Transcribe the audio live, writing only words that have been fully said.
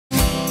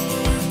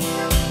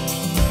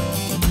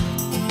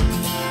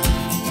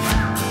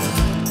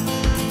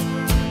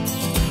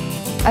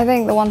I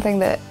think the one thing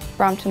that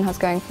Brampton has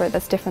going for it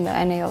that's different than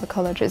any other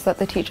college is that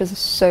the teachers are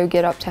so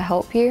geared up to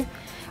help you.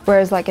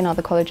 Whereas like in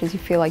other colleges you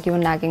feel like you were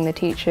nagging the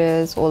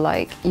teachers or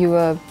like you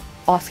were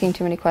asking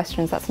too many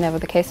questions. That's never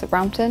the case at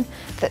Brampton.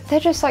 They're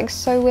just like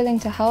so willing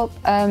to help.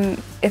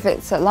 If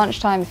it's at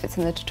lunchtime, if it's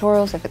in the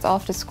tutorials, if it's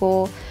after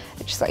school,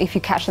 it's just like if you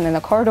catch them in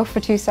the corridor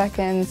for 2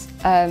 seconds,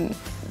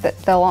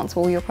 they'll answer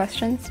all your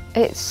questions.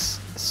 It's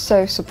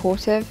so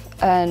supportive,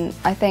 and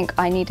I think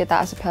I needed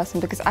that as a person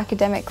because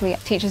academically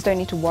teachers don't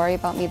need to worry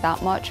about me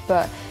that much,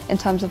 but in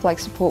terms of like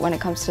support when it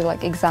comes to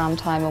like exam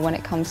time or when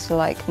it comes to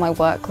like my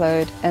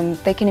workload, and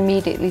they can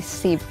immediately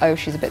see, oh,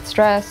 she's a bit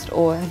stressed,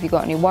 or have you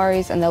got any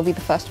worries, and they'll be the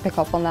first to pick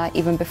up on that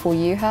even before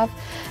you have.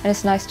 And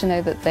it's nice to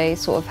know that they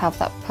sort of have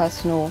that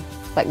personal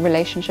like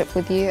relationship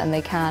with you and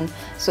they can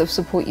sort of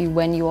support you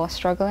when you are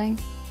struggling.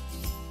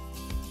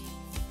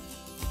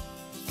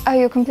 Oh,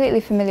 you're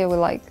completely familiar with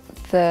like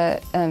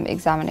the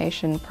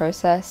examination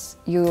process.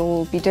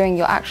 You'll be doing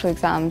your actual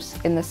exams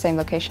in the same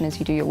location as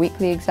you do your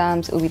weekly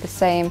exams. It will be the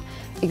same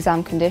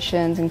exam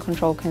conditions and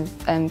control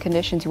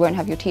conditions. You won't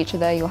have your teacher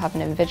there, you'll have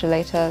an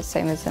invigilator,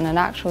 same as in an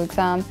actual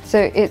exam.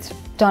 So it's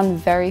done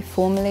very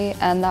formally,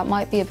 and that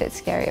might be a bit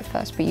scary at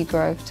first, but you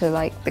grow to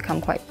like become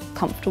quite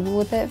comfortable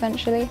with it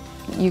eventually.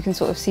 You can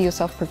sort of see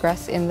yourself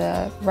progress in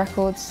the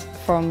records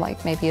from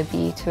like maybe a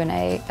B to an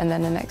A, and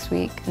then the next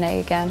week an A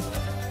again.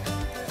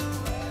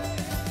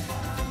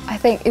 I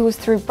think it was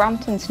through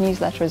Brampton's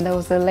newsletter, and there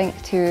was a link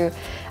to,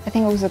 I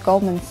think it was a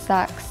Goldman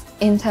Sachs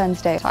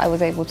Interns Day. I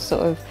was able to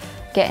sort of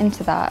get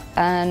into that,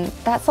 and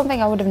that's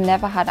something I would have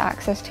never had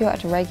access to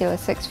at a regular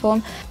sixth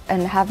form,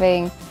 and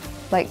having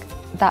like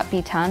that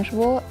be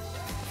tangible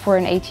for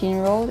an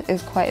 18-year-old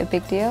is quite a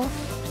big deal.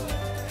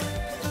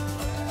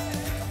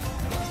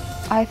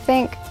 I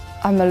think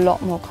I'm a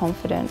lot more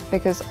confident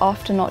because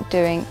after not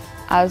doing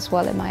as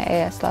well in my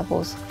AS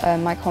levels,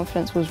 my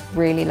confidence was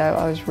really low.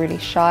 I was really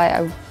shy.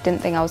 I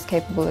didn't think I was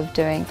capable of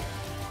doing.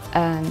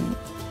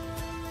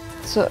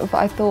 Sort of,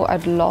 I thought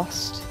I'd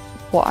lost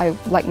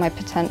my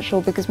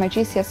potential because my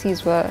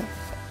GCSEs were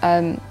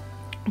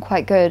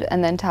quite good,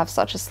 and then to have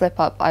such a slip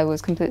up, I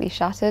was completely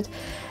shattered.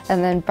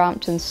 And then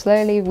Brampton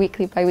slowly,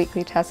 weekly by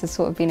weekly tests, has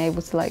sort of been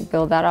able to like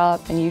build that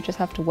up, and you just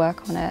have to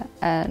work on it.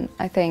 And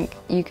I think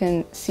you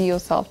can see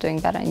yourself doing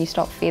better and you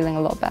start feeling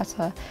a lot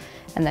better,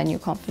 and then your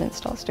confidence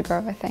starts to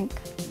grow, I think.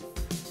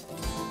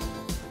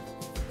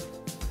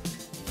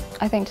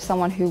 I think to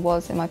someone who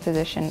was in my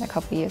position a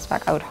couple of years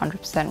back, I would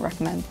 100%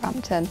 recommend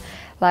Brampton.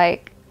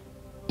 Like,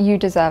 you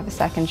deserve a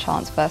second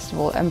chance, first of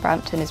all, and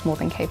Brampton is more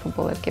than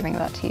capable of giving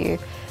that to you.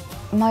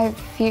 My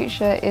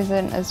future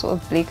isn't as sort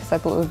of bleak as I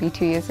thought it would be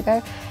 2 years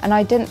ago, and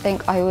I didn't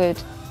think I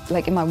would,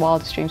 like in my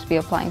wildest dreams, be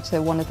applying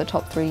to one of the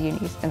top 3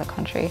 unis in the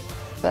country.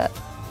 But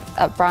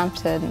at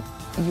Brampton,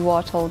 you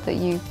are told that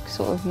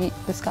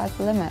the sky's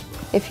the limit.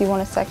 If you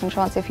want a second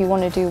chance, if you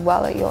want to do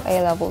well at your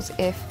A-levels,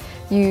 if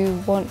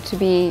you want to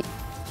be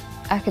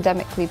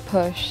academically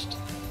pushed,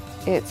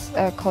 it's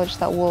a college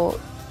that will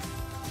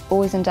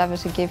always endeavour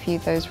to give you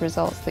those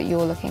results that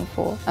you're looking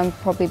for, and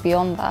probably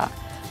beyond that.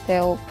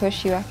 They'll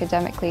push you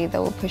academically, they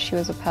will push you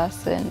as a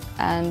person,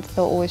 and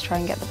they'll always try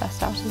and get the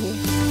best out of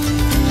you.